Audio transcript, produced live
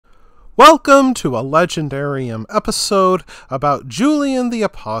Welcome to a Legendarium episode about Julian the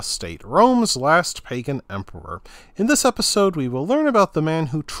Apostate, Rome's last pagan emperor. In this episode, we will learn about the man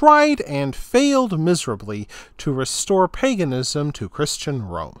who tried and failed miserably to restore paganism to Christian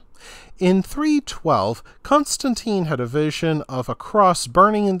Rome. In 312, Constantine had a vision of a cross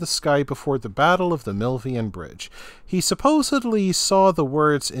burning in the sky before the Battle of the Milvian Bridge. He supposedly saw the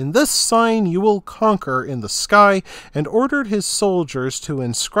words, "In this sign you will conquer," in the sky, and ordered his soldiers to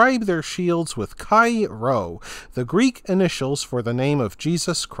inscribe their shields with Chi Rho, the Greek initials for the name of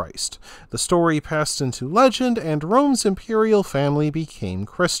Jesus Christ. The story passed into legend, and Rome's imperial family became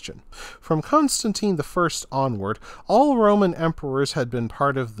Christian. From Constantine I onward, all Roman emperors had been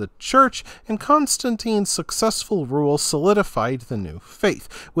part of the Church, and Constantine's successful rule solidified the new faith.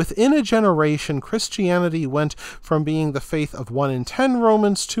 Within a generation, Christianity went from being the faith of 1 in 10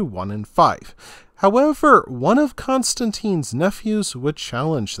 Romans to 1 in 5. However, one of Constantine's nephews would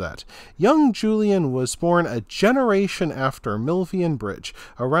challenge that. Young Julian was born a generation after Milvian Bridge,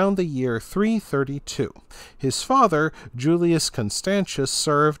 around the year 332. His father, Julius Constantius,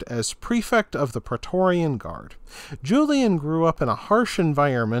 served as prefect of the Praetorian Guard. Julian grew up in a harsh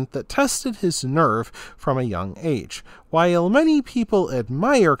environment that tested his nerve from a young age. While many people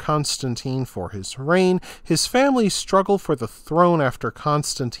admire Constantine for his reign, his family's struggle for the throne after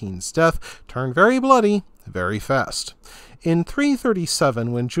Constantine's death turned very bloody very fast. In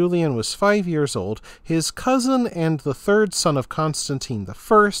 337, when Julian was 5 years old, his cousin and the third son of Constantine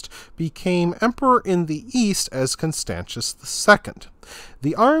I became emperor in the east as Constantius II.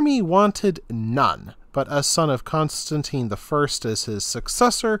 The army wanted none but a son of Constantine I as his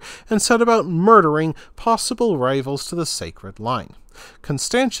successor, and set about murdering possible rivals to the sacred line.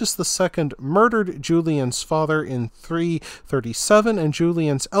 Constantius II murdered Julian's father in 337 and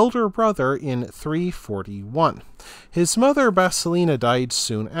Julian's elder brother in 341. His mother Basilina died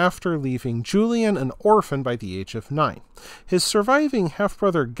soon after, leaving Julian an orphan by the age of 9. His surviving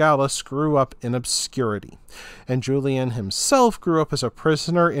half-brother Gallus grew up in obscurity, and Julian himself grew up as a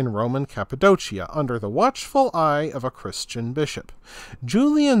prisoner in Roman Cappadocia, under the watchful eye of a Christian bishop.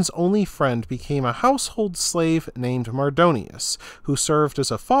 Julian's only friend became a household slave named Mardonius, who served as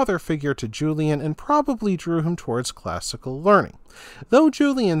a father figure to Julian and probably drew him towards classical learning. Though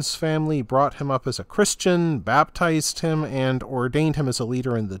Julian's family brought him up as a Christian, baptized him, and ordained him as a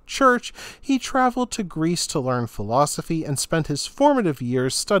leader in the church, he traveled to Greece to learn philosophy and spent his formative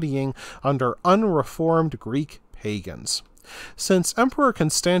years studying under unreformed Greek pagans. Since Emperor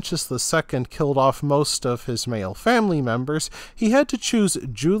Constantius II killed off most of his male family members, he had to choose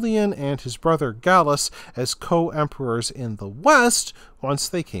Julian and his brother Gallus as co-emperors in the West once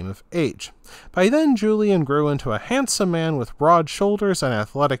they came of age. By then, Julian grew into a handsome man with broad shoulders, an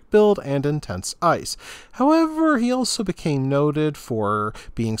athletic build, and intense eyes. However, he also became noted for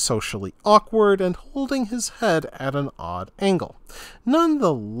being socially awkward and holding his head at an odd angle.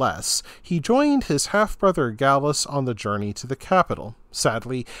 Nonetheless, he joined his half-brother Gallus on the journey to the capital.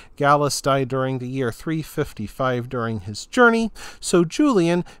 Sadly, Gallus died during the year 355 during his journey, so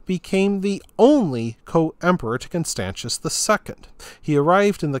Julian became the only co-emperor to Constantius II. He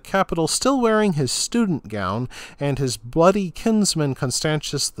arrived in the capital still wearing his student gown, and his bloody kinsman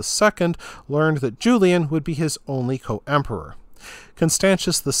Constantius II learned that Julian would be his only co-emperor.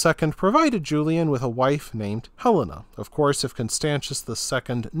 Constantius II provided Julian with a wife named Helena. Of course, if Constantius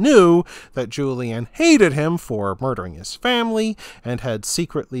II knew that Julian hated him for murdering his family and had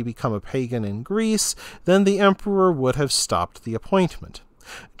secretly become a pagan in Greece, then the emperor would have stopped the appointment.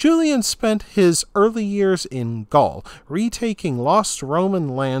 Julian spent his early years in Gaul, retaking lost Roman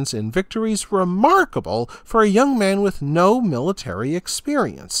lands in victories remarkable for a young man with no military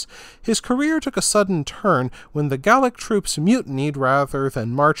experience. His career took a sudden turn when the Gallic troops mutinied rather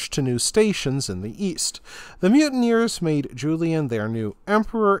than marched to new stations in the east. The mutineers made Julian their new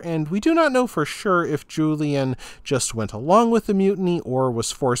emperor, and we do not know for sure if Julian just went along with the mutiny or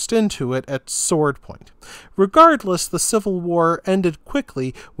was forced into it at sword point. Regardless, the civil war ended quickly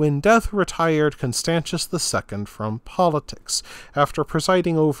when death retired Constantius II from politics. After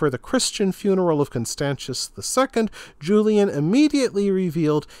presiding over the Christian funeral of Constantius II, Julian immediately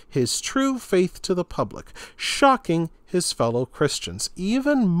revealed his true faith to the public, shocking his fellow Christians,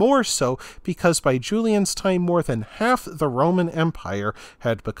 even more so because by Julian's time more than half the Roman Empire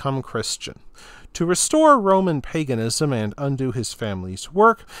had become Christian. To restore Roman paganism and undo his family's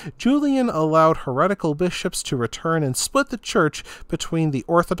work, Julian allowed heretical bishops to return and split the church between the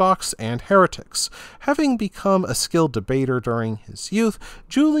Orthodox and heretics. Having become a skilled debater during his youth,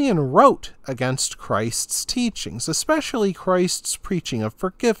 Julian wrote against Christ's teachings, especially Christ's preaching of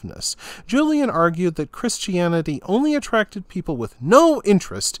forgiveness. Julian argued that Christianity only attracted people with no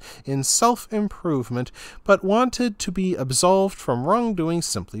interest in self-improvement, but wanted to be absolved from wrongdoing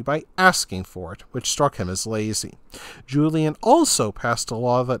simply by asking for it, which struck him as lazy. Julian also passed a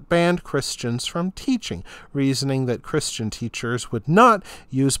law that banned Christians from teaching, reasoning that Christian teachers would not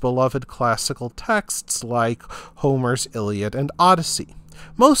use beloved classical texts like Homer's Iliad and Odyssey.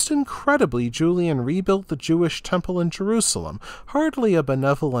 Most incredibly, Julian rebuilt the Jewish temple in Jerusalem, hardly a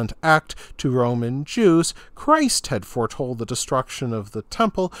benevolent act to Roman Jews. Christ had foretold the destruction of the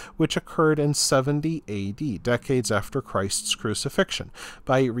temple, which occurred in 70 A.D., decades after Christ's crucifixion.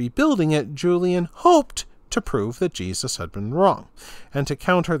 By rebuilding it, Julian hoped to prove that Jesus had been wrong. And to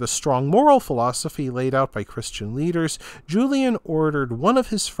counter the strong moral philosophy laid out by Christian leaders, Julian ordered one of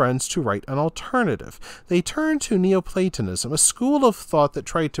his friends to write an alternative. They turned to Neoplatonism, a school of thought that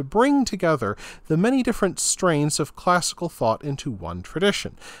tried to bring together the many different strains of classical thought into one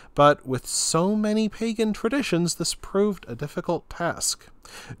tradition. But with so many pagan traditions, this proved a difficult task.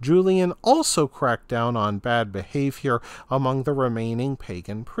 Julian also cracked down on bad behavior among the remaining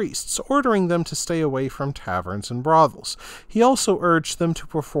pagan priests, ordering them to stay away from taverns and brothels. He also urged them to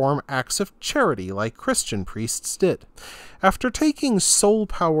perform acts of charity like Christian priests did. After taking sole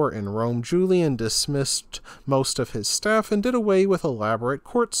power in Rome, Julian dismissed most of his staff and did away with elaborate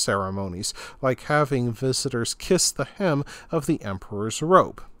court ceremonies, like having visitors kiss the hem of the emperor's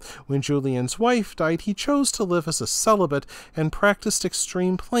robe. When Julian's wife died, he chose to live as a celibate and practiced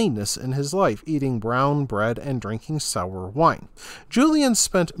extreme plainness in his life, eating brown bread and drinking sour wine. Julian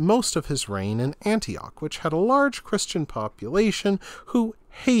spent most of his reign in Antioch, which had a large Christian population who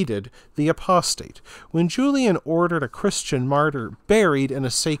hated the apostate. When Julian ordered a Christian martyr buried in a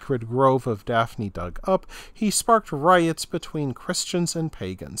sacred grove of Daphne dug up, he sparked riots between Christians and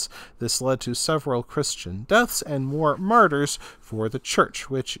pagans. This led to several Christian deaths and more martyrs for the church,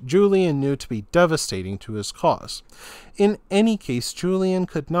 which Julian knew to be devastating to his cause. In any case, Julian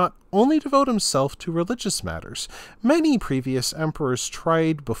could not only devote himself to religious matters. Many previous emperors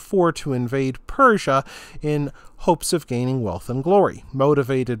tried before to invade Persia in hopes of gaining wealth and glory.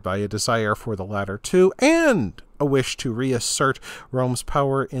 Motivated by a desire for the latter two and a wish to reassert Rome's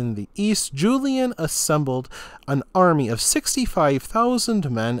power in the east, Julian assembled an army of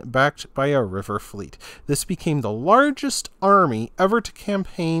 65,000 men backed by a river fleet. This became the largest army ever to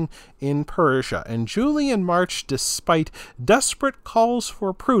campaign in Persia, and Julian marched despite desperate calls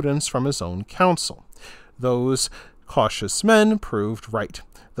for prudence from his own council. Those cautious men proved right.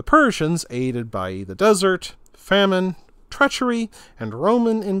 The Persians, aided by the desert, famine, treachery, and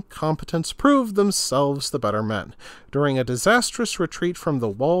Roman incompetence, proved themselves the better men. During a disastrous retreat from the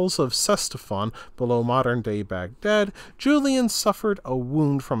walls of Ctesiphon below modern-day Baghdad, Julian suffered a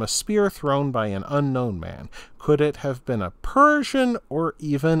wound from a spear thrown by an unknown man. Could it have been a Persian or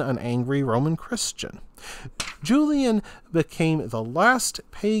even an angry Roman Christian? Julian became the last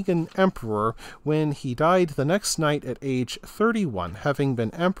pagan emperor when he died the next night at age 31, having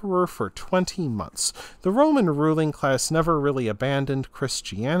been emperor for 20 months. The Roman ruling class never really abandoned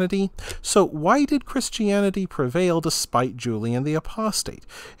Christianity, so why did Christianity prevail despite Julian the Apostate?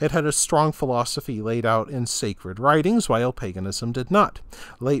 It had a strong philosophy laid out in sacred writings, while paganism did not.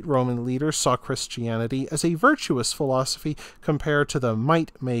 Late Roman leaders saw Christianity as a virtuous philosophy compared to the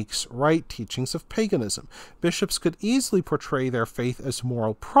might makes right teachings of paganism. Bishops could easily portray their faith as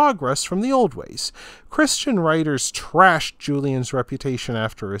moral progress from the old ways. Christian writers trashed Julian's reputation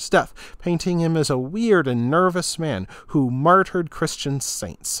after his death, painting him as a weird and nervous man who martyred Christian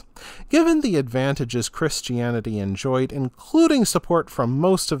saints. Given the advantages Christianity enjoyed, including support from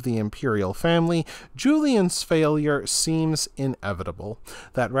most of the imperial family, Julian's failure seems inevitable.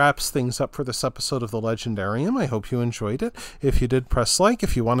 That wraps things up for this episode of the Legendarium. I hope you enjoyed it. If you did, press like.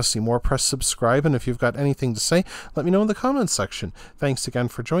 If you want to see more, press subscribe. And if you've got anything to say, let me know in the comments section. Thanks again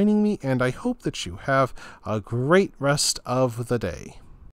for joining me, and I hope that you have a great rest of the day.